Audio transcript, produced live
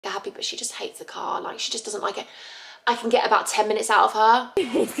her happy, but she just hates the car. Like, she just doesn't like it. I can get about 10 minutes out of her.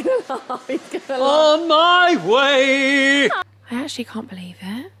 He's gonna laugh, he's gonna laugh. On my way! I actually can't believe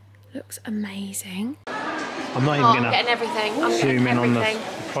it. Looks amazing. I'm not even gonna I'm getting everything. I'm zoom getting in on the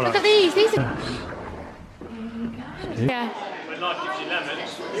everything. product. Look at these are... Yeah.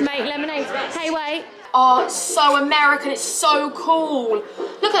 Make lemonade. Hey, wait. Oh, it's so American. It's so cool.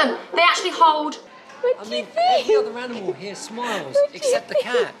 Look at them. They actually hold... I mean, every other animal here smiles, except the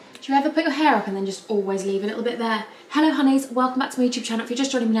cat. Do you ever put your hair up and then just always leave a little bit there? Hello honeys, welcome back to my YouTube channel. If you're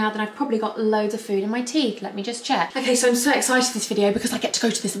just joining me now, then I've probably got loads of food in my teeth. Let me just check. Okay, so I'm so excited for this video because I get to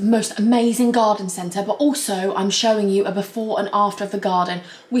go to this most amazing garden centre, but also I'm showing you a before and after of the garden.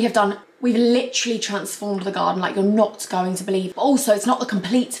 We've literally transformed the garden like you're not going to believe. But also, it's not the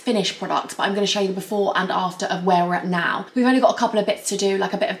complete finished product, but I'm going to show you the before and after of where we're at now. We've only got a couple of bits to do,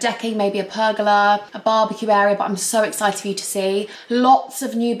 like a bit of decking, maybe a pergola, a barbecue area, but I'm so excited for you to see. Lots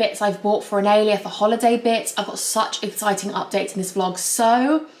of new bits I've bought for Analia for holiday bits. I've got such exciting updates in this vlog.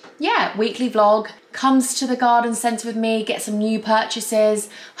 So yeah, weekly vlog, comes to the garden centre with me, get some new purchases.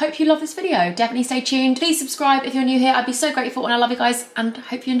 Hope you love this video. Definitely stay tuned. Please subscribe if you're new here. I'd be so grateful, and I love you guys, and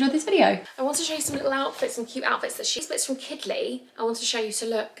hope you enjoyed this video. I want to show you some little outfits, some cute outfits that she's bits from Kidley. I want to show you, so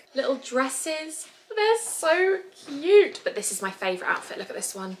look, little dresses. They're so cute. But this is my favourite outfit. Look at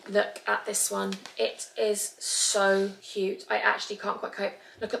this one. Look at this one. It is so cute. I actually can't quite cope.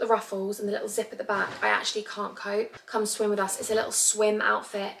 Look at the ruffles and the little zip at the back. I actually can't cope. Come swim with us. It's a little swim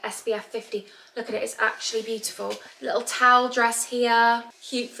outfit, SPF 50. Look at it, it's actually beautiful. Little towel dress here.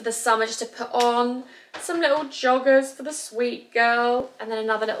 Cute for the summer just to put on. Some little joggers for the sweet girl. And then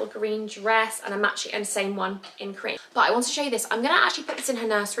another little green dress and a matching, and same one in cream. But I want to show you this. I'm gonna actually put this in her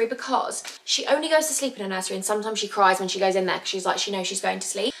nursery because she only goes to sleep in her nursery, and sometimes she cries when she goes in there because she's like, she knows she's going to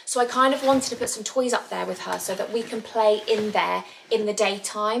sleep. So I kind of wanted to put some toys up there with her so that we can play in there in the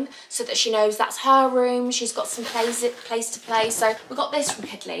daytime, so that she knows that's her room. She's got some place to play. So we got this from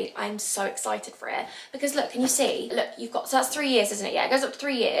Kidley. I'm so excited for it because look, can you see? Look, you've got, so that's 3 years, isn't it? Yeah, it goes up to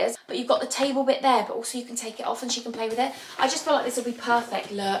 3 years, but you've got the table bit there, but also you can take it off and she can play with it. I just feel like this will be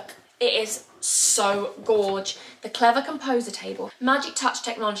perfect. Look, it is so gorge. The Clever Composer table. Magic Touch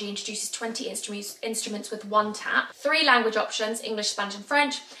technology introduces 20 instruments with one tap. 3 language options, English, Spanish and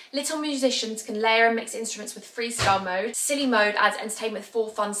French. Little musicians can layer and mix instruments with freestyle mode. Silly mode adds entertainment with 4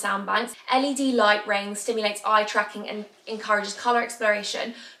 fun sound banks. LED light ring stimulates eye tracking and encourages colour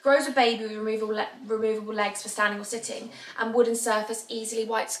exploration. Grows with baby with removable legs for standing or sitting. And wooden surface easily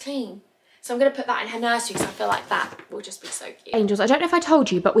wipes clean. So I'm going to put that in her nursery because I feel like that will just be so cute. Angels, I don't know if I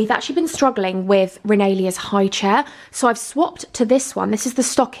told you, but we've actually been struggling with Renalia's high chair. So I've swapped to this one. This is the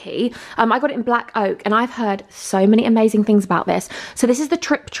Stocky. I got it in black oak and I've heard so many amazing things about this. So this is the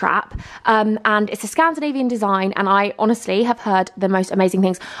Trip Trap and it's a Scandinavian design, and I honestly have heard the most amazing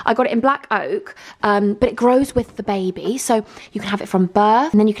things. I got it in black oak, but it grows with the baby. So you can have it from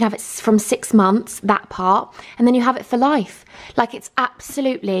birth, and then you can have it from 6 months, that part, and then you have it for life. Like, it's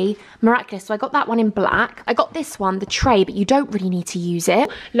absolutely miraculous. So I got that one in black. I got this one, the tray, but you don't really need to use it.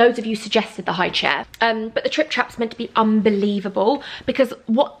 Loads of you suggested the high chair. But the Trip Trap's meant to be unbelievable because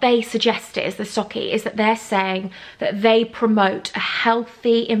what they suggest is, the Stocky, is that they're saying that they promote a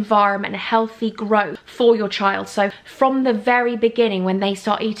healthy environment, a healthy growth for your child. So from the very beginning, when they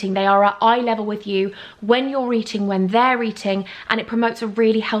start eating, they are at eye level with you when you're eating, when they're eating, and it promotes a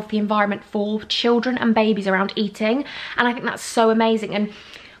really healthy environment for children and babies around eating. And I think that's so amazing. And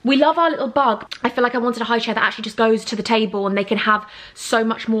we love our little bug. I feel like I wanted a high chair that actually just goes to the table and they can have so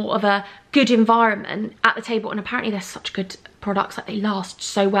much more of a good environment at the table. And apparently they're such good products, like they last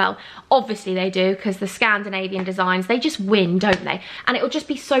so well. Obviously they do, because the Scandinavian designs, they just win, don't they? And it'll just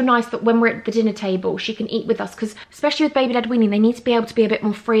be so nice that when we're at the dinner table, she can eat with us, because especially with baby led weaning, they need to be able to be a bit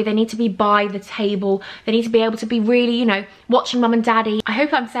more free. They need to be by the table. They need to be able to be really, you know, watching mum and daddy. I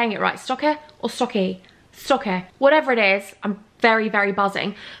hope I'm saying it right. Stocker or Stocky? Stocker. Whatever it is, I'm very, very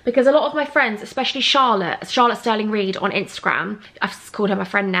buzzing, because a lot of my friends, especially Charlotte Sterling Reed on Instagram, I've called her my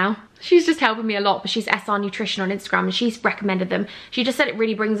friend now. She's just helping me a lot, but she's SR Nutrition on Instagram and she's recommended them. She just said it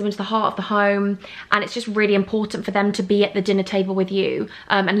really brings them into the heart of the home, and it's just really important for them to be at the dinner table with you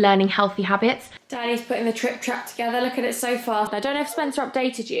and learning healthy habits. Daddy's putting the Trip Trap together. Look at it so far. I don't know if Spencer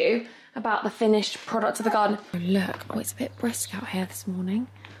updated you about the finished product of the garden. Oh, look, oh, it's a bit brisk out here this morning.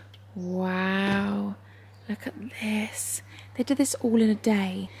 Wow, look at this. They did this all in a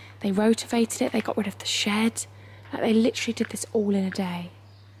day. They rotivated it, they got rid of the shed. Like, they literally did this all in a day.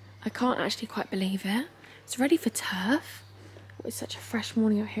 I can't actually quite believe it. It's ready for turf. Oh, it's such a fresh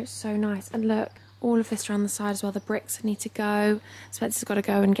morning out here, it's so nice. And look, all of this around the side as well, the bricks need to go. Spencer's got to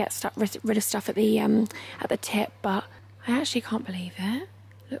go and get rid of stuff at the tip, but I actually can't believe it.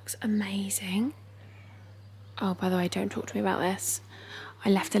 Looks amazing. Oh, by the way, don't talk to me about this. I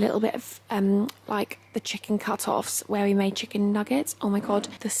left a little bit of like the chicken cut-offs where we made chicken nuggets. Oh my God,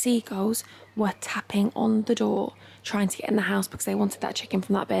 the seagulls were tapping on the door trying to get in the house because they wanted that chicken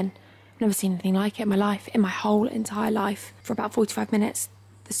from that bin. I've never seen anything like it in my life, in my whole entire life. For about 45 minutes,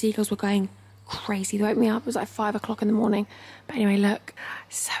 the seagulls were going crazy. They woke me up, it was like 5 o'clock in the morning. But anyway, look,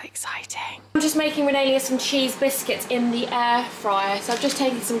 so exciting. I'm just making Renelia some cheese biscuits in the air fryer. So I've just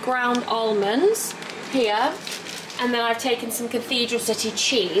taken some ground almonds here, and then I've taken some Cathedral City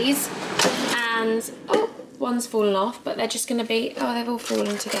cheese, and oh, one's fallen off, but they're just gonna be, oh, they've all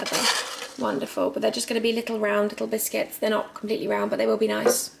fallen together. Wonderful, but they're just gonna be little round little biscuits. They're not completely round, but they will be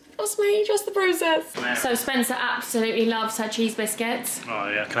nice. Trust me, trust the process. So Spencer absolutely loves her cheese biscuits. Oh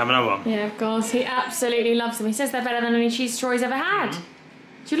yeah, can I have another one? Yeah, of course, he absolutely loves them. He says they're better than any cheese straw he's ever had.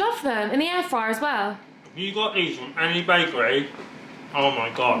 Do you love them? In the air fryer as well? You got these from any bakery? Oh my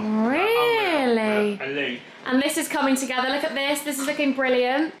God. Really? Elite. And this is coming together. Look at this. This is looking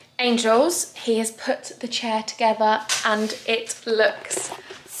brilliant. Angels, he has put the chair together and it looks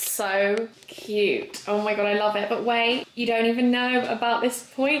so cute. Oh my God, I love it. But wait, you don't even know about this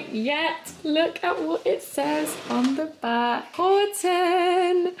point yet. Look at what it says on the back.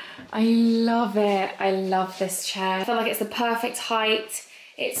 Horton. I love it. I love this chair. I feel like it's the perfect height.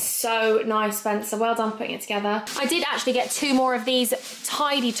 It's so nice, Spencer. Well done putting it together. I did actually get 2 more of these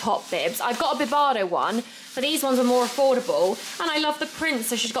tidy top bibs. I've got a Bibado one, but these ones are more affordable. And I love the print.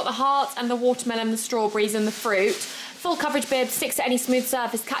 So she's got the hearts and the watermelon, the strawberries and the fruit. Full coverage bib, sticks to any smooth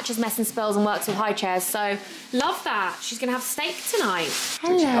surface, catches mess and spills and works with high chairs. So love that. She's gonna have steak tonight.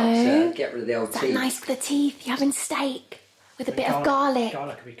 Hello. Get rid of the old teeth. Is that nice for the teeth? You're having steak with a bit of garlic.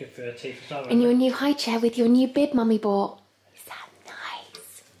 Garlic would be good for the teeth as well. In your new high chair with your new bib mummy bought. Is that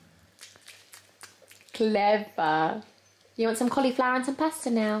nice? Clever. You want some cauliflower and some pasta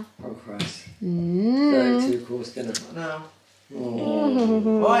now? Oh Christ. 32-course dinner. No.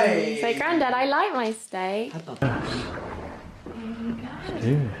 Oh. Say, Grandad, I like my steak. Let's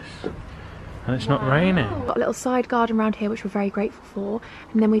do this. And it's not raining. We've got a little side garden around here which we're very grateful for,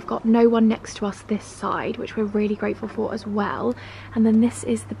 and then we've got no one next to us this side which we're really grateful for as well, and then this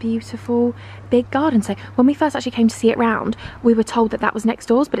is the beautiful big garden. So when we first actually came to see it round, we were told that that was next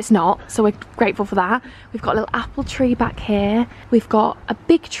doors, but it's not, so we're grateful for that. We've got a little apple tree back here, we've got a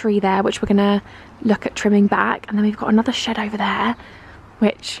big tree there which we're gonna look at trimming back, and then we've got another shed over there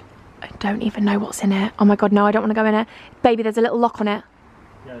which I don't even know what's in it. Oh my God, no, I don't want to go in it. Baby, there's a little lock on it.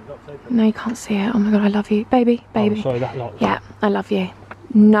 Yeah, the lock's open. No, you can't see it. Oh my God, I love you. Baby, baby. Oh, sorry, that lock. Yeah, I love you.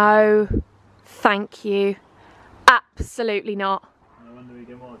 No, thank you. Absolutely not. I wonder we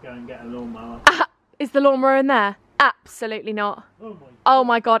can go and get a lawnmower. Is the lawnmower in there? Absolutely not. Oh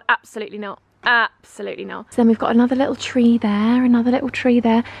my God, absolutely not. Absolutely not. So then we've got another little tree there, another little tree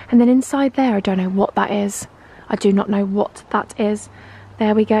there, and then inside there, I don't know what that is. I do not know what that is.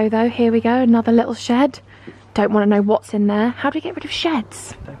 There we go though, here we go, another little shed. Don't want to know what's in there. How do we get rid of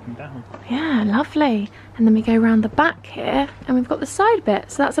sheds? Take them down. Yeah, lovely. And then we go around the back here and we've got the side bit,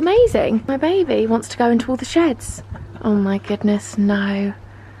 so that's amazing. My baby wants to go into all the sheds. Oh my goodness, no.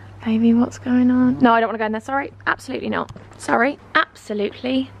 Baby, what's going on? No, I don't want to go in there, sorry. Absolutely not. Sorry,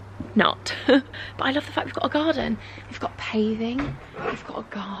 absolutely not. But I love the fact we've got a garden. We've got paving, we've got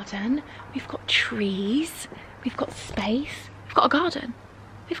a garden, we've got trees, we've got space, we've got a garden.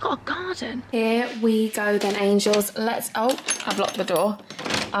 We've got a garden. Here we go then, angels. Let's, oh, I've locked the door.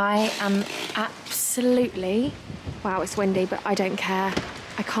 I am absolutely, wow, it's windy, but I don't care.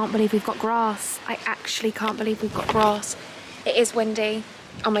 I can't believe we've got grass. I actually can't believe we've got grass. It is windy.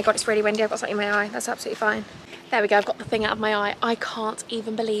 Oh my God, it's really windy. I've got something in my eye. That's absolutely fine. There we go, I've got the thing out of my eye. I can't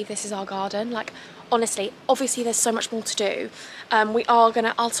even believe this is our garden. Like, honestly, obviously there's so much more to do.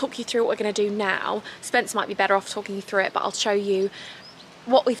 I'll talk you through what we're gonna do now. Spencer might be better off talking you through it, but I'll show you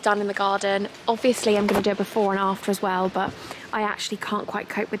what we've done in the garden. Obviously I'm going to do a before and after as well, but I actually can't quite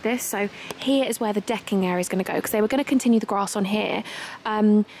cope with this. So here is where the decking area is going to go, because they were going to continue the grass on here,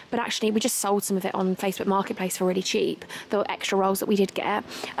 but actually we just sold some of it on Facebook Marketplace for really cheap, the extra rolls that we did get,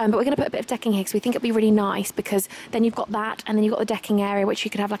 but we're going to put a bit of decking here because we think it'll be really nice, because then you've got that and then you've got the decking area which you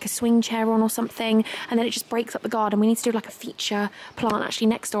could have like a swing chair on or something, and then it just breaks up the garden. We need to do like a feature plant. Actually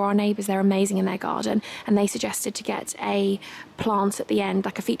next door, our neighbours, they're amazing in their garden, and they suggested to get a plant at the end,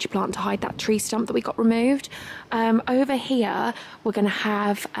 like a feature plant to hide that tree stump that we got removed. Over here we're going to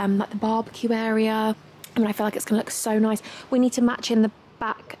have like the barbecue area. I mean, I feel like it's going to look so nice. We need to match in the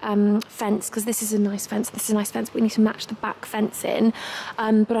back fence, because this is a nice fence, this is a nice fence, but we need to match the back fence in.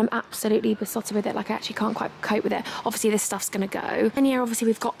 But I'm absolutely besotted with it, like I actually can't quite cope with it. Obviously this stuff's gonna go. And yeah, obviously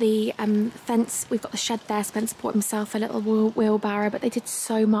we've got the fence, we've got the shed there, Spencer bought himself a little wheelbarrow, but they did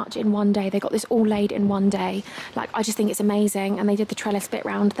so much in one day. They got this all laid in one day. Like, I just think it's amazing. And they did the trellis bit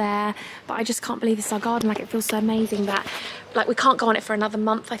round there, but I just can't believe this is our garden. Like, it feels so amazing that, like, we can't go on it for another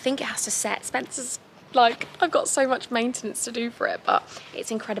month. I think it has to set. Spencer's like, I've got so much maintenance to do for it, but it's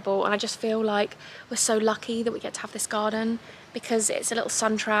incredible. And I just feel like we're so lucky that we get to have this garden, because it's a little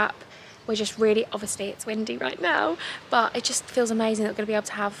sun trap. We're just really, obviously it's windy right now, but it just feels amazing that we're gonna be able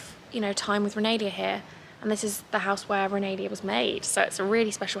to have, you know, time with Renalia here. And this is the house where Renalia was made, so it's a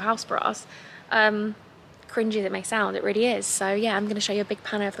really special house for us. Cringy as it may sound, it really is. So yeah, I'm gonna show you a big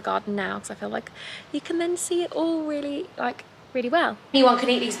panel of the garden now, because I feel like you can then see it all really, like, really well. Anyone can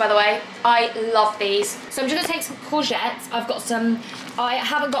eat these, by the way. I love these. So I'm just gonna take some courgettes. I've got some, I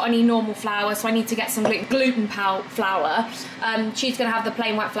haven't got any normal flour, so I need to get some gluten flour. She's gonna have the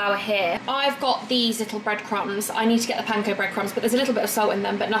plain white flour here. I've got these little breadcrumbs. I need to get the panko breadcrumbs, but there's a little bit of salt in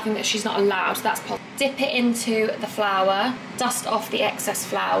them, but nothing that she's not allowed, so that's possible. Dip it into the flour, dust off the excess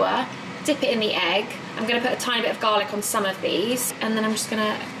flour, dip it in the egg. I'm gonna put a tiny bit of garlic on some of these, and then I'm just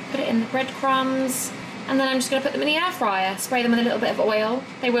gonna put it in the breadcrumbs. And then I'm just gonna put them in the air fryer, spray them with a little bit of oil.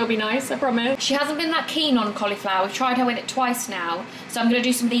 They will be nice, I promise. She hasn't been that keen on cauliflower. We've tried her with it twice now. So I'm gonna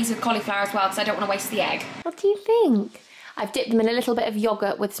do some of these with cauliflower as well, because I don't wanna waste the egg. What do you think? I've dipped them in a little bit of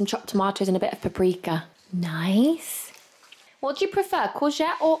yogurt with some chopped tomatoes and a bit of paprika. Nice. What do you prefer,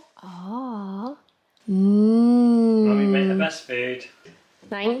 courgette or... Oh. Mummy made the best food.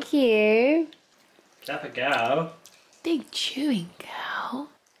 Thank you. Clever girl. Big chewing girl.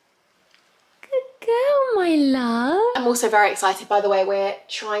 Girl, my love. I'm also very excited, by the way. We're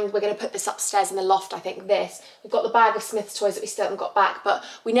going to put this upstairs in the loft, I think, this. We've got the bag of Smith's toys that we still haven't got back, but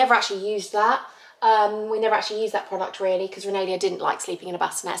we never actually used that. We never actually used that product, really, because Renalia didn't like sleeping in a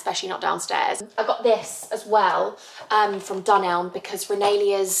bassinet, especially not downstairs. I got this as well from Dunelm, because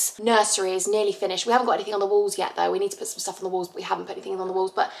Renalia's nursery is nearly finished. We haven't got anything on the walls yet, though. We need to put some stuff on the walls, but we haven't put anything on the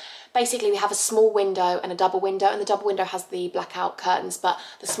walls. But basically, we have a small window and a double window, and the double window has the blackout curtains, but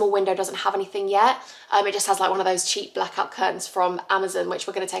the small window doesn't have anything yet. It just has like one of those cheap blackout curtains from Amazon, which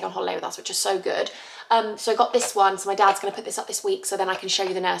we're going to take on holiday with us, which is so good. So I got this one, so my dad's going to put this up this week, so then I can show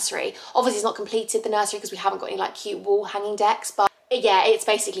you the nursery. Obviously, it's not completed, the nursery, because we haven't got any like cute wall hanging decks, but yeah, it's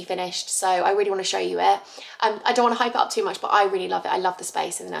basically finished, so I really want to show you it. I don't want to hype it up too much, but I really love it. I love the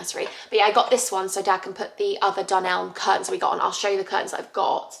space in the nursery. But yeah, I got this one so Dad can put the other Dunelm curtains that we got on. I'll show you the curtains that I've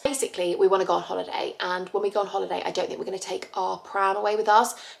got. Basically, we want to go on holiday, and when we go on holiday, I don't think we're going to take our pram away with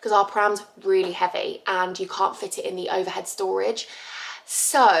us, because our pram's really heavy and you can't fit it in the overhead storage.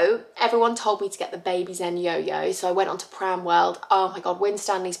 So everyone told me to get the Baby Zen yo-yo, so I went onto Pram World. Oh my god, Win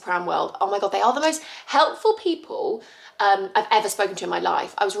Stanley's Pram World. Oh my god, they are the most helpful people I've ever spoken to in my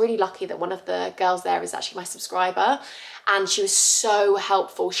life. I was really lucky that one of the girls there is actually my subscriber, and she was so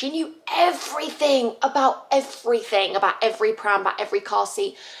helpful. She knew everything, about every pram, about every car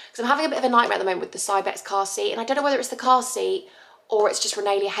seat, because I'm having a bit of a nightmare at the moment with the Cybex car seat, and I don't know whether it's the car seat or it's just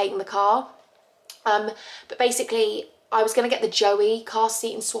Renalia hating the car. But basically, I was going to get the Joey car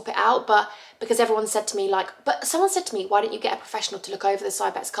seat and swap it out, but because everyone said to me, like, but someone said to me, why don't you get a professional to look over the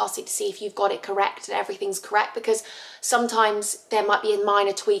Cybex car seat to see if you've got it correct and everything's correct, because sometimes there might be a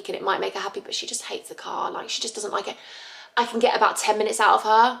minor tweak and it might make her happy, but she just hates the car, like, she just doesn't like it. I can get about 10 minutes out of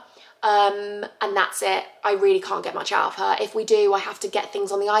her, and that's it. I really can't get much out of her. If we do, I have to get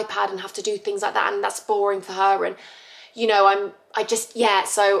things on the iPad and have to do things like that, and that's boring for her, and, you know, yeah,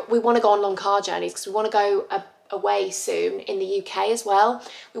 so we want to go on long car journeys, because we want to go away soon in the UK as well.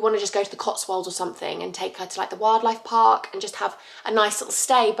 We want to just go to the Cotswolds or something and take her to like the wildlife park and just have a nice little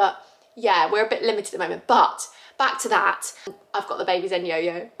stay. But yeah, we're a bit limited at the moment. But back to that, I've got the Baby Zen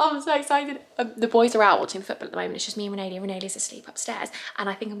yo-yo. I'm so excited. The boys are out watching football at the moment. It's just me and Renalia. Renalia's asleep upstairs, and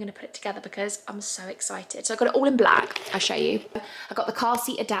I think I'm going to put it together because I'm so excited. So I got it all in black. I'll show you. I got the car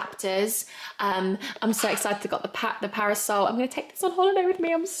seat adapters. I'm so excited. I got the parasol. I'm going to take this on holiday with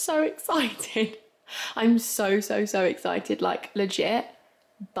me. I'm so excited. I'm so excited, like legit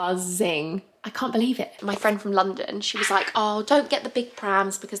buzzing. I can't believe it. My friend from London, she was like, oh, don't get the big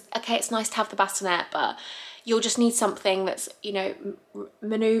prams because, okay, it's nice to have the bassinet, but you'll just need something that's, you know,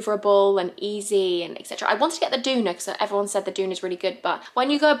 maneuverable and easy and etc. I wanted to get the Doona because everyone said the Doona is really good, but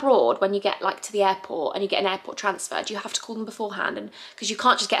when you go abroad, when you get like to the airport and you get an airport transfer, do you have to call them beforehand? And because you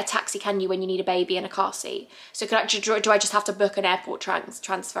can't just get a taxi, can you, when you need a baby and a car seat? So do I just have to book an airport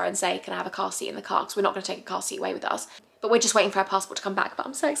transfer and say, can I have a car seat in the car? Because we're not going to take a car seat away with us. But we're just waiting for our passport to come back, but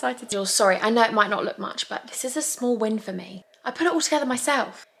I'm so excited. Oh, sorry, I know it might not look much, but this is a small win for me. I put it all together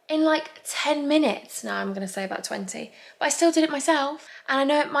myself in like 10 minutes. Now I'm going to say about 20, but I still did it myself. And I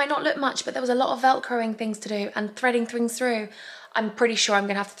know it might not look much, but there was a lot of Velcroing things to do and threading things through. I'm pretty sure I'm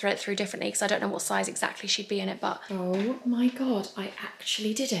going to have to thread it through differently because I don't know what size exactly she'd be in it, but oh my God, I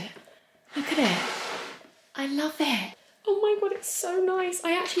actually did it. Look at it. I love it. Oh my God, it's so nice.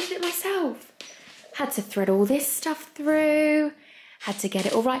 I actually did it myself. Had to thread all this stuff through. Had to get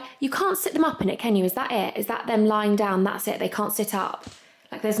it all right. You can't sit them up in it, can you? Is that it? Is that them lying down? That's it? They can't sit up?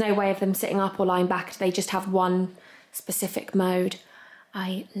 Like there's no way of them sitting up or lying back. They just have one specific mode.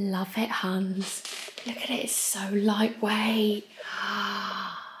 I love it, Hans. Look at it, it's so lightweight.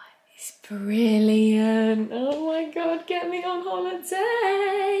 It's brilliant. Oh my God, get me on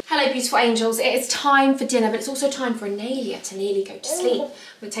holiday. Hello, beautiful angels. It is time for dinner, but it's also time for Analia to nearly go to sleep.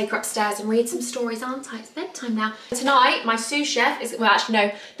 I'm gonna take her upstairs and read some stories, aren't I? It's bedtime now. Tonight, my sous chef is, well actually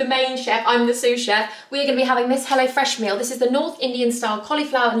no, the main chef, I'm the sous chef. We're gonna be having this HelloFresh meal. This is the North Indian style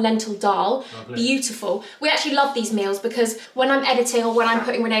cauliflower and lentil dal. Lovely. Beautiful. We actually love these meals because when I'm editing or when I'm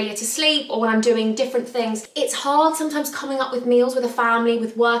putting Renalia to sleep or when I'm doing different things, it's hard sometimes coming up with meals with a family,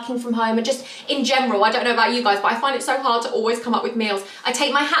 with working from home and just in general. I don't know about you guys, but I find it so hard to always come up with meals. I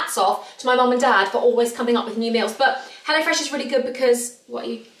take my hats off to my mum and dad for always coming up with new meals, but HelloFresh is really good because,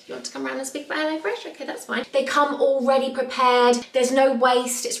 you want to come around and speak about HelloFresh? Okay, that's fine. They come already prepared. There's no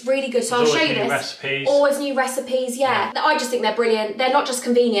waste. It's really good. So I'll show you this. Recipes. Always new recipes, yeah. I just think they're brilliant. They're not just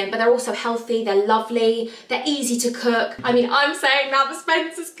convenient, but they're also healthy. They're lovely. They're easy to cook. I mean, I'm saying now that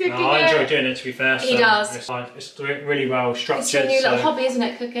Spencer's cooking I enjoy doing it, to be fair. He does. It's really well structured. It's your new little hobby, isn't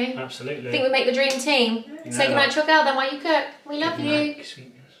it, cooking? Absolutely. I think we make the dream team. Say goodnight to your girl then while you cook. We love you.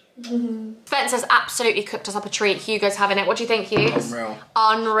 Spencer's absolutely cooked us up a treat. Hugo's having it. What do you think, Hugh? Unreal.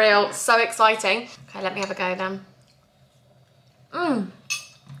 Unreal. So exciting. Okay, let me have a go then. Oh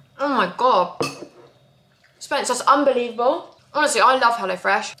my God. Spencer's unbelievable. Honestly, I love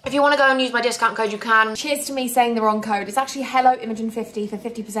HelloFresh. If you want to go and use my discount code, you can. Cheers to me saying the wrong code. It's actually HelloImogen50 for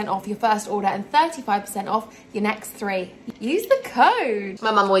 50% off your first order and 35% off your next 3. Use the code.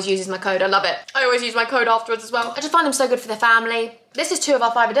 My mum always uses my code. I love it. I always use my code afterwards as well. I just find them so good for the family. This is 2 of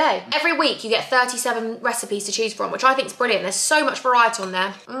our 5 a day. Every week you get 37 recipes to choose from, which I think is brilliant. There's so much variety on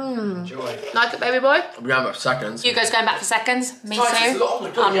there. Enjoy. Like it, baby boy? I'm going back for seconds. Hugo's going back for seconds. Me too.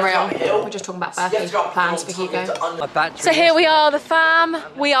 Unreal. We're just talking about birthday plans for Hugo. So here we are, the fam.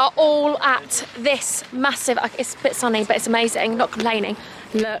 We are all at this massive, it's a bit sunny, but it's amazing. Not complaining.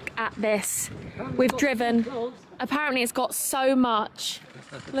 Look at this. We've driven. Apparently it's got so much.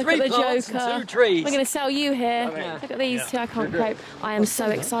 Look at the Joker. 2 trees. We're going to sell you here. Look at these two. I can't cope. I am so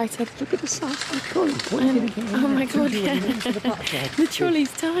excited. Look at the size of the trolley. Oh my God. The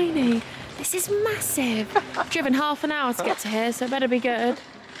trolley's tiny. This is massive. I've driven half an hour to get to here, so it better be good.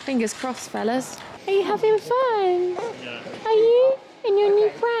 Fingers crossed, fellas. Are you having fun? Are you? In your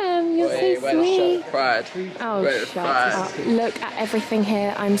new pram? You're so sweet. Oh, shut up. Look at everything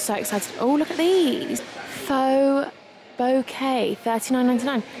here. I'm so excited. Oh, look at these. Faux bouquet,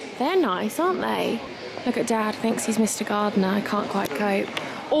 $39.99. They're nice, aren't they? Look at Dad, thinks he's Mr. Gardener. I can't quite cope.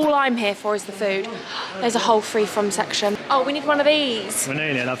 All I'm here for is the food. There's a whole free from section. Oh, we need one of these.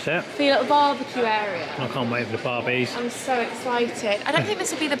 Renalia loves it. For your little barbecue area. I can't wait for the Barbies. I'm so excited. I don't think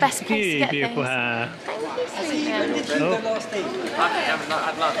this will be the best place to get beautiful things. hair. Thank you, sweet man.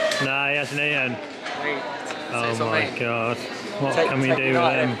 No, he hasn't eaten. Oh my God. What can we do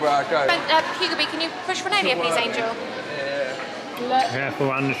with him? Hugo B, can you push Renalia, please, Angel? Look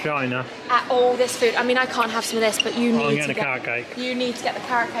careful under shiner. At all this food. I mean, I can't have some of this, but you need I'm to getting get a carrot cake. You need to get the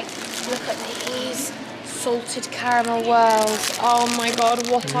carrot cake. Look at these salted caramel whirls. Oh my God,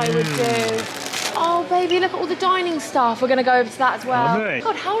 what I would do. Oh baby, look at all the dining stuff. We're going to go over to that as well.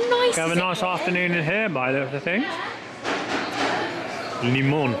 God, how nice. Have a nice afternoon in here by the things.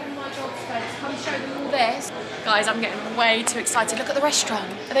 Limon. Oh my God, Spence, come show them all this. Guys, I'm getting way too excited. Look at the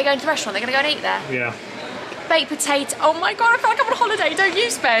restaurant. Are they going to the restaurant? They're going to go and eat there? Yeah. Baked potato. Oh my God, I feel like I'm on holiday, don't you,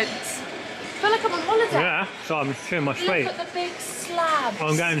 Spence? I feel like I'm on holiday. Yeah, so I'm chewing my sweet. Look at the big slabs.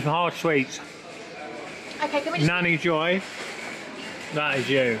 I'm getting some hard sweets. Okay, can we just... Nanny Joy, that is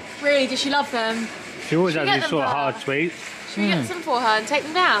you. Really, does she love them? She always has these sort of hard sweets. Should we get some for her and take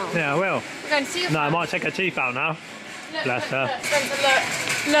them down? Yeah, I will. We're going to see her. No, I might take her teeth out now. Look, bless her. Look, Spencer,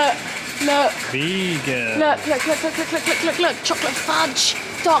 look. Vegan. Look. Chocolate fudge.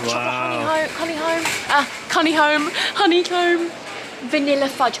 Dark chocolate honeycomb. Vanilla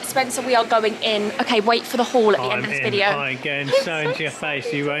fudge. Spencer, we are going in. Okay, wait for the haul at the end of this video. I'm getting so into your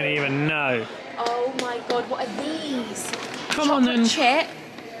face you won't even know. Oh my God, what are these? Come on then. Chocolate chip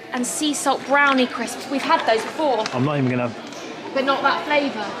and sea salt brownie crisps. We've had those before. I'm not even gonna. But not that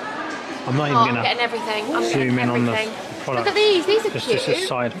flavour. I'm not even gonna. I'm getting everything. Zoom in on the Look at these are Just cute. a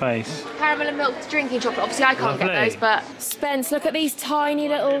side face. Caramel and milk drinking chocolate. Obviously I can't get Lovely. those, but Spence, look at these tiny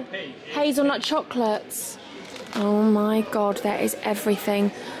little hazelnut chocolates. Oh my god, there is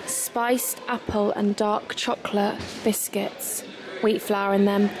everything. Spiced apple and dark chocolate biscuits. Wheat flour in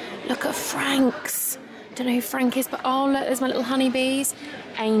them. Look at Frank's. Don't know who Frank is, but oh look, there's my little honeybees.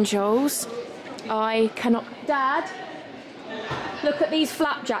 Angels. I cannot... Dad? Look at these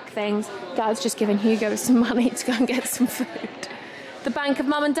flapjack things. Dad's just given Hugo some money to go and get some food. The bank of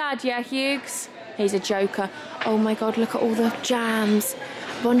Mum and Dad, yeah, Hughes? He's a joker. Oh my god, look at all the jams.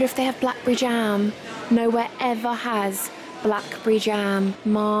 I wonder if they have blackberry jam. Nowhere ever has blackberry jam.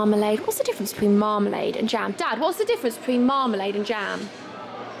 Marmalade. What's the difference between marmalade and jam? Dad, what's the difference between marmalade and jam?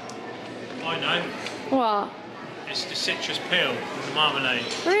 I know. What? It's the citrus peel and the marmalade.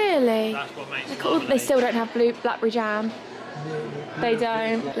 Really? That's what makes Look, marmalade. they still don't have blackberry jam. They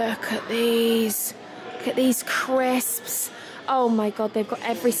don't. Look at these. Look at these crisps. Oh my god, they've got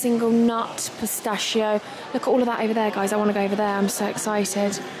every single nut, pistachio. Look at all of that over there, guys. I want to go over there. I'm so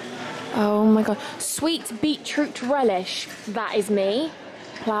excited. Oh my god. Sweet beetroot relish. That is me.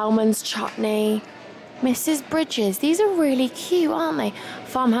 Ploughman's chutney. Mrs. Bridges. These are really cute, aren't they?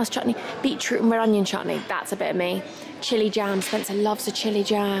 Farmhouse chutney. Beetroot and red onion chutney. That's a bit of me. Chili jam. Spencer loves a chili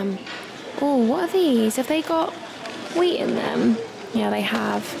jam. Oh, what are these? Have they got wheat in them? Yeah, they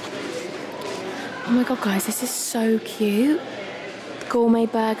have. Oh my god, guys, this is so cute. Gourmet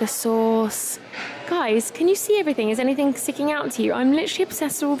burger sauce. Guys, can you see everything? Is anything sticking out to you? I'm literally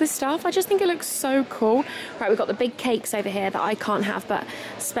obsessed with all this stuff. I just think it looks so cool. Right, we've got the big cakes over here that I can't have, but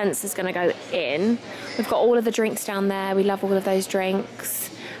Spencer's gonna go in. We've got all of the drinks down there. We love all of those drinks.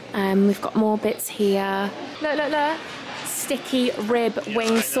 We've got more bits here. Look, look, look. Sticky rib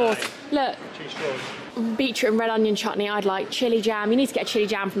wing sauce. Look. Beetroot and red onion chutney, I'd like. Chili jam. You need to get a chili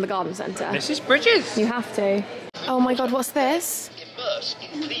jam from the garden centre. Mrs. Bridges. You have to. Oh my god, what's this?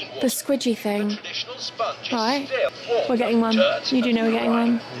 The squidgy thing. Right. We're getting one. You do know we're getting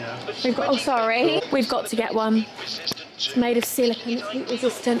one. Yeah. We've got, oh, sorry. We've got to get one. It's made of silicone. It's heat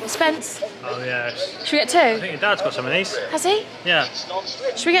resistant. Spence, Oh yes. should we get I two? think your dad's got some of these. Has he? Yeah.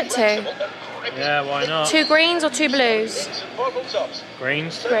 Should we get two? Yeah, why not? Two greens or two blues?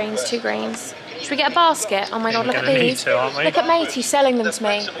 Greens. Greens, two greens. Should we get a basket? Oh my god, look We're at gonna need these. to, aren't we? Look at Matey selling them to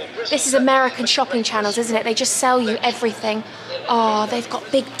me. This is American shopping channels, isn't it? They just sell you everything. Oh, they've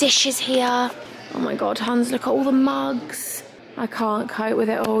got big dishes here. Oh my god, Hans, look at all the mugs. I can't cope with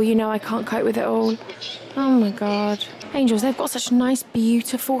it all. You know I can't cope with it all. Oh my god. Angels, they've got such nice,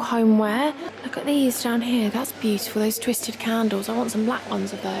 beautiful homeware. Look at these down here. That's beautiful. Those twisted candles. I want some black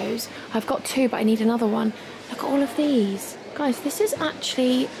ones of those. I've got two, but I need another one. Look at all of these. Guys, this is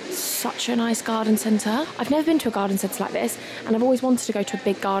actually such a nice garden centre. I've never been to a garden centre like this, and I've always wanted to go to a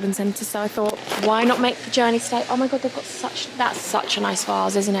big garden centre, so I thought, why not make the journey stay? Oh my god, they've got that's such a nice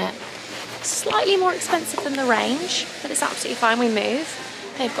vase, isn't it? Slightly more expensive than the range, but it's absolutely fine, we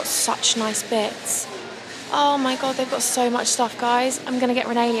move. They've got such nice bits. Oh my god, they've got so much stuff, guys. I'm gonna get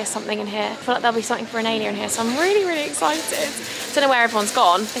Renalia something in here. I feel like there'll be something for Renalia in here, so I'm really, really excited. Don't know where everyone's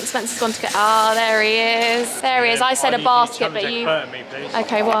gone. I think Spencer's gone to get, oh, there he is. There he is. I said a basket, but you... Me, please.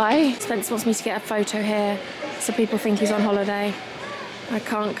 Okay, why? Spencer wants me to get a photo here, so people think he's on holiday. I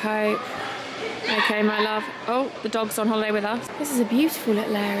can't cope. Okay, my love. Oh, the dog's on holiday with us. This is a beautiful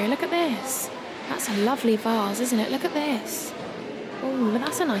little area. Look at this. That's a lovely vase, isn't it? Look at this. Oh,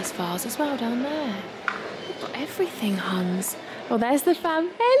 that's a nice vase as well down there. We've got everything, Hans. Oh, there's the fam.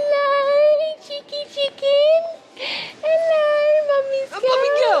 Hello, cheeky chicken. Hello, mummy's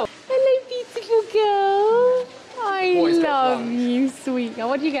girl. Hello, beautiful girl. I love you, sweet girl.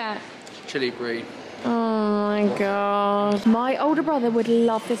 What do you get? Chili brie. Oh my god. My older brother would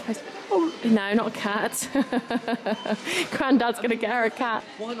love this place. Oh, no, not a cat. Granddad's gonna get her a cat.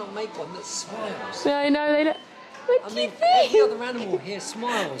 Why not make one that smiles? No, no, they don't. What I do mean, you think? every other animal here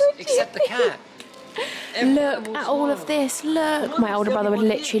smiles, What do you except the think? cat. Every Look animal at all of smiles. this. Look. My older brother would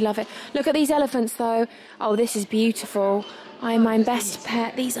literally love it. Look at these elephants, though. Oh, this is beautiful. I am my best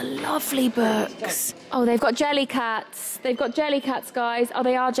pet. These are lovely books. Oh, they've got jelly cats. They've got jelly cats, guys. Oh,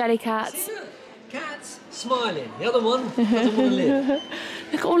 they are jelly cats. Look, cat's smiling. The other one doesn't want to live.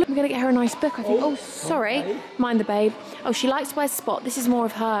 Look, I'm going to get her a nice book, I think. Oh, sorry. okay. Mind the babe. Oh, she likes Where's Spot. This is more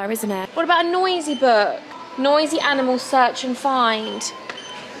of her, isn't it? What about a noisy book? Noisy Animal Search and Find.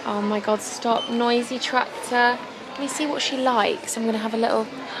 Oh my god, stop. Noisy Tractor. Let me see what she likes. I'm going to have a little...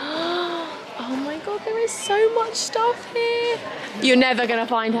 Oh my god, there is so much stuff here. You're never going to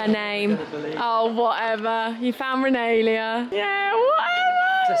find her name. Oh, whatever. You found Renalia. Yeah,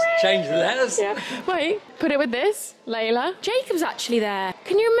 whatever. Just change the letters. Yeah. Wait, put it with this, Layla. Jacob's actually there.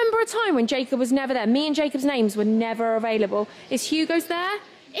 Can you remember a time when Jacob was never there? Me and Jacob's names were never available. Is Hugo's there?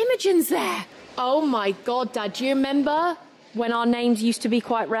 Imogen's there. Oh my God, Dad, do you remember when our names used to be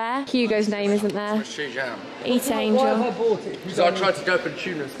quite rare? Hugo's name isn't there. Eat Angel. Why have I bought it? Because I tried to go for the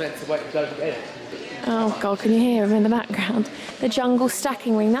tuna and Spencer waited to go to bed. Oh God, can you hear him in the background? The jungle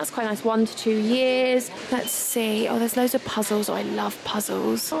stacking ring, that's quite nice. 1 to 2 years. Let's see. Oh, there's loads of puzzles. Oh, I love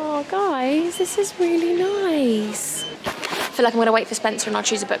puzzles. Oh, guys, this is really nice. I feel like I'm going to wait for Spencer and I'll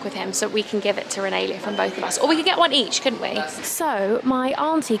choose a book with him so we can give it to Renalia from both of us. Or we could get one each, couldn't we? So, my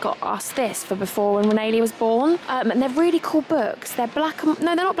auntie got us this for before when Renalia was born. And they're really cool books. They're black and...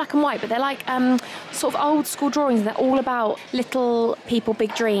 No, they're not black and white, but they're like sort of old school drawings. They're all about little people,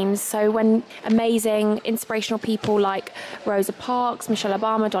 big dreams. So when amazing, inspirational people like Rosa Parks, Michelle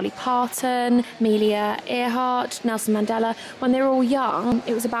Obama, Dolly Parton, Amelia Earhart, Nelson Mandela, when they were all young,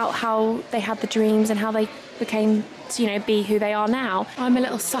 it was about how they had the dreams and how they became to, you know, be who they are now. I'm a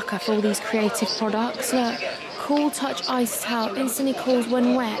little sucker for all these creative products. Look, Cool Touch Ice Towel, instantly cools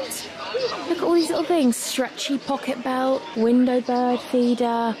when wet. Look at all these little things. Stretchy pocket belt, window bird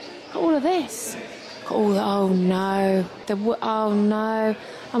feeder. Look at all of this. Look at all the, oh no. Oh no.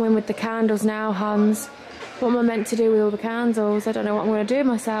 I'm in with the candles now, Hans. What am I meant to do with all the candles? I don't know what I'm going to do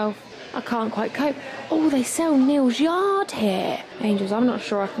myself. I can't quite cope. Oh, they sell Neil's Yard here. Angels, I'm not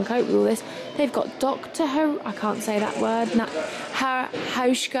sure I can cope with all this. They've got Dr. I can't say that word.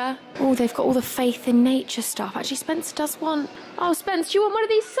 Hauschka. Oh, they've got all the faith in nature stuff. Actually, Spencer does want... Oh, Spence, do you want one of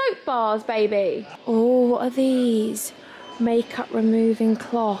these soap bars, baby? Oh, what are these? Makeup removing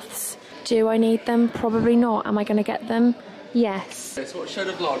cloths. Do I need them? Probably not. Am I going to get them? Yes. So show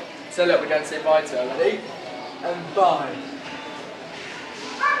the vlog. So look, we're going to say bye to her. Ready? And bye.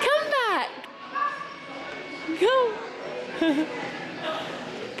 Come back! Come!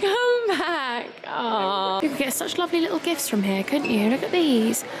 Come back! Aww. You could get such lovely little gifts from here, couldn't you? Look at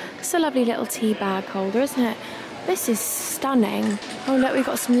these. It's a lovely little tea bag holder, isn't it? This is stunning. Oh look, we've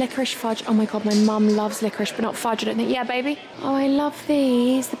got some licorice fudge. Oh my God, my mum loves licorice, but not fudge, I don't think. Yeah, baby? Oh, I love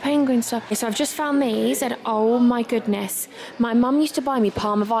these, the penguin stuff. Okay, so I've just found these, and oh my goodness. My mum used to buy me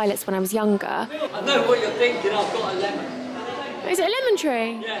Parma violets when I was younger. I know what you're thinking, I've got a lemon. Is it a lemon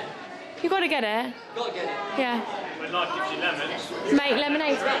tree? Yeah. You gotta get it. Gotta get it. Yeah. When life gives you lemons. Make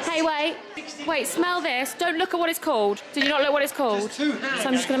lemonade. Hey, wait. Wait, smell this. Don't look at what it's called. Did you not look what it's called? So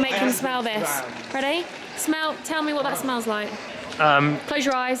I'm just gonna make him smell this. Ready? Smell, tell me what that smells like. Close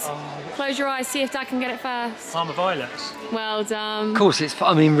your eyes. Close your eyes, see if Dad can get it first. Parma violets. Well done. Of course, it's,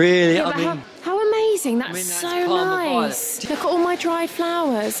 I mean, really, Yeah, I but mean... how amazing, that's, that's so Parma nice. Look at all my dried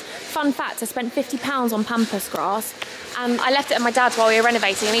flowers. Fun fact, I spent £50 on pampas grass and I left it at my dad's while we were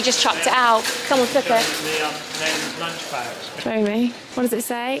renovating and he just chucked it out. Someone took it. The men's lunch bags. Show me. What does it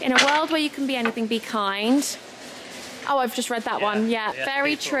say? In a world where you can be anything, be kind. Oh, I've just read that one. Yeah,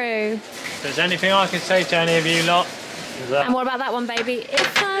 very true. If there's anything I can say to any of you lot, and what about that one, baby?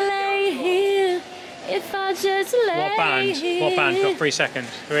 If I lay here, if I just lay What band? here. What band? Got 3 seconds.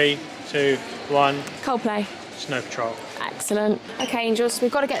 3, 2, 1. Coldplay. Snow Patrol. Excellent. Okay, Angels,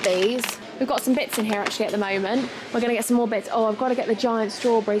 we've got to get these. We've got some bits in here actually at the moment. We're going to get some more bits. Oh, I've got to get the giant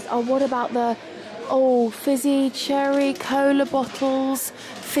strawberries. Oh, what about the... Oh, fizzy cherry cola bottles,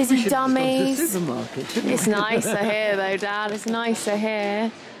 fizzy dummies. It's nicer here though, Dad. It's nicer here.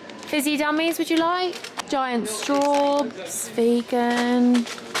 Fizzy dummies, would you like? Giant straws, vegan.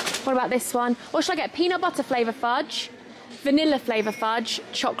 What about this one? Or should I get peanut butter flavour fudge, vanilla flavour fudge,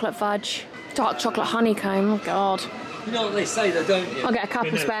 chocolate fudge, dark chocolate honeycomb? Oh God. You know what they say though, don't you? I'll get a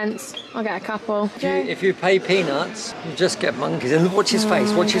couple, Spence. I'll get a couple. If you pay peanuts, you just get monkeys. And watch his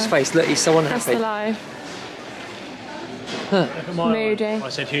face, watch his face. Look, he's so That's unhappy. the life. Look at my Moody. I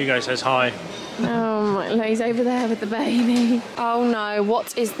said Hugo says hi. Oh my, he's over there with the baby. Oh no,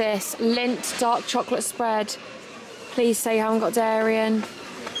 what is this? Lindt dark chocolate spread. Please say you haven't got dairy in.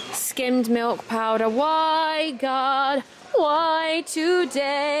 Skimmed milk powder. Why, God? Why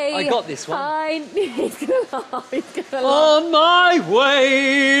today? I got this one. He's gonna laugh. He's gonna laugh. On my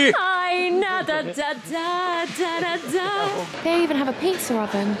way! I know, da da da da da da. They even have a pizza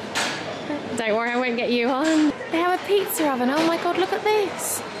oven. Don't worry, I won't get you on. They have a pizza oven. Oh my God, look at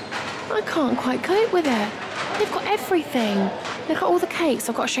this. I can't quite cope with it. They've got everything. Look at all the cakes.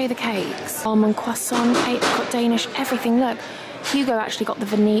 I've got to show you the cakes. Almond croissant, apricot Danish, everything. Look, Hugo actually got the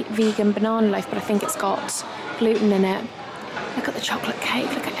vegan banana loaf, but I think it's got gluten in it. Look at the chocolate cake.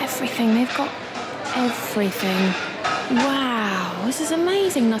 Look at everything. They've got everything. Wow, this is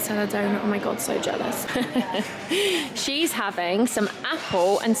amazing Nutella donut. Oh my god, so jealous. She's having some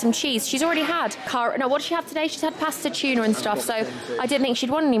apple and some cheese. She's already had no, what did she have today? She's had pasta, tuna and stuff, so I didn't think she'd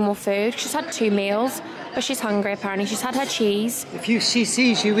want any more food. She's had 2 meals, but she's hungry apparently. She's had her cheese. If she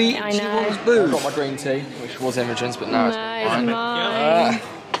sees you eat, I she know. wants booze. I got my green tea, which was Imogen's, but now No, it's mine.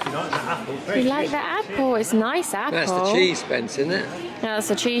 You like the apple? It's nice apple. That's the cheese, Spence, isn't it? No, that's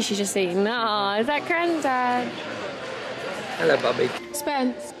the cheese she's just eaten. No, is that Grandad? Hello, Bubby.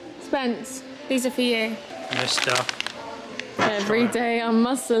 Spence, these are for you. Mister. Every day I'm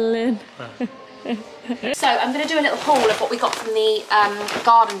muscling. So I'm going to do a little haul of what we got from the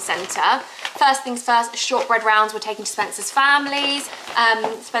garden centre. First things first, shortbread rounds we're taking to Spencer's families.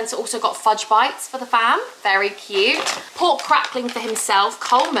 Spencer also got fudge bites for the fam, very cute. Pork crackling for himself,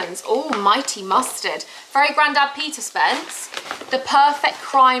 Coleman's, oh mighty mustard. Very Grandad Peter Spence. The Perfect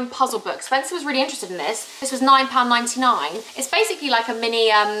Crime puzzle book. Spencer was really interested in this. This was £9.99. It's basically like a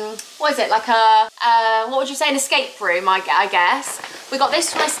mini, what is it, like a, what would you say, an escape room, I guess. We got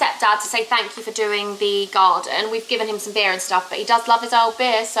this from my stepdad to say thank you for doing the garden. We've given him some beer and stuff, but he does love his old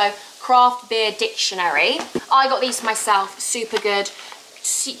beer, so craft beer dictionary. I got these for myself, super good.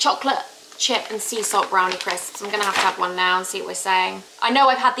 Chocolate chip and sea salt brownie crisps. I'm gonna have to have one now and see what we're saying. I know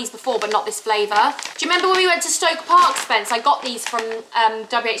I've had these before, but not this flavour. Do you remember when we went to Stoke Park, Spence? I got these from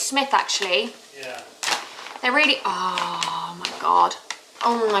W.H. Smith, actually. Yeah. They're really, oh my god.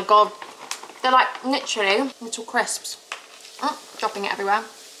 Oh my god. They're like literally little crisps. Dropping it everywhere.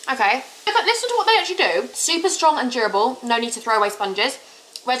 Okay. Listen to what they actually do. Super strong and durable. No need to throw away sponges.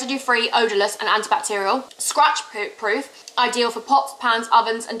 Residue-free, odourless and antibacterial. Scratch-proof, ideal for pots, pans,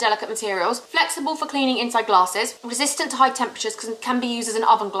 ovens and delicate materials. Flexible for cleaning inside glasses. Resistant to high temperatures, can be used as an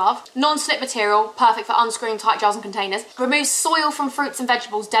oven glove. Non-slip material, perfect for unscrewing tight jars and containers. Removes soil from fruits and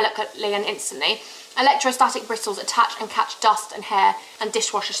vegetables delicately and instantly. Electrostatic bristles attach and catch dust and hair and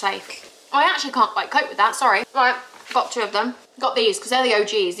dishwasher safe. I actually can't quite cope with that, sorry. Right, got 2 of them. Got these, because they're the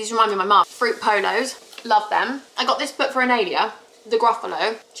OGs. These remind me of my mum. Fruit polos, love them. I got this book for Analia. The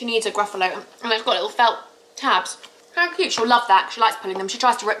Gruffalo. She needs a Gruffalo, and it's got little felt tabs. How cute. She'll love that. She likes pulling them. She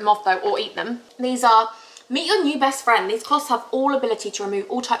tries to rip them off though, or eat them. These are Meet Your New Best Friend. These cloths have all ability to remove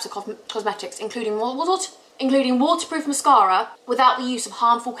all types of cosmetics, including waterproof mascara without the use of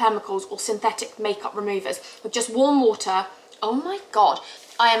harmful chemicals or synthetic makeup removers, with just warm water. Oh my god.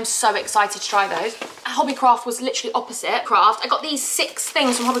 I am so excited to try those. Hobbycraft was literally opposite Craft. I got these 6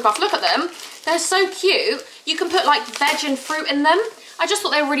 things from Hobbycraft. Look at them. They're so cute. You can put like veg and fruit in them. I just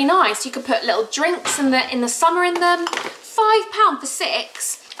thought they were really nice. You could put little drinks in the summer in them. £5 for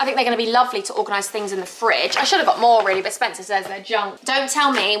 6. I think they're going to be lovely to organise things in the fridge. I should have got more really, but Spencer says they're junk. Don't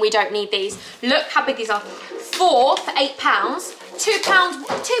tell me we don't need these. Look how big these are. 4 for £8.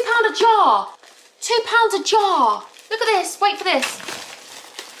 £2 a jar. £2 a jar. Look at this. Wait for this.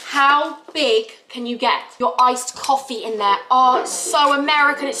 How big can you get your iced coffee in there? Oh, it's so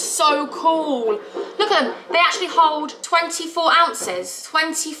American, it's so cool. Look at them, they actually hold 24 ounces.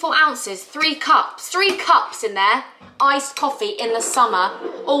 24 ounces, 3 cups. 3 cups in there. Iced coffee in the summer.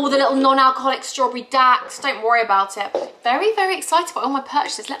 All the little non-alcoholic strawberry dacks, don't worry about it. Very, very excited about all my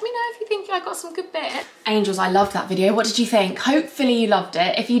purchases. Let me know if you think I got some good bits. Angels, I loved that video. What did you think? Hopefully you loved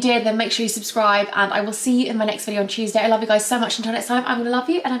it. If you did, then make sure you subscribe, and I will see you in my next video on Tuesday. I love you guys so much. Until next time, I'm gonna love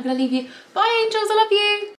you and I'm gonna leave you. Bye, angels, I love you.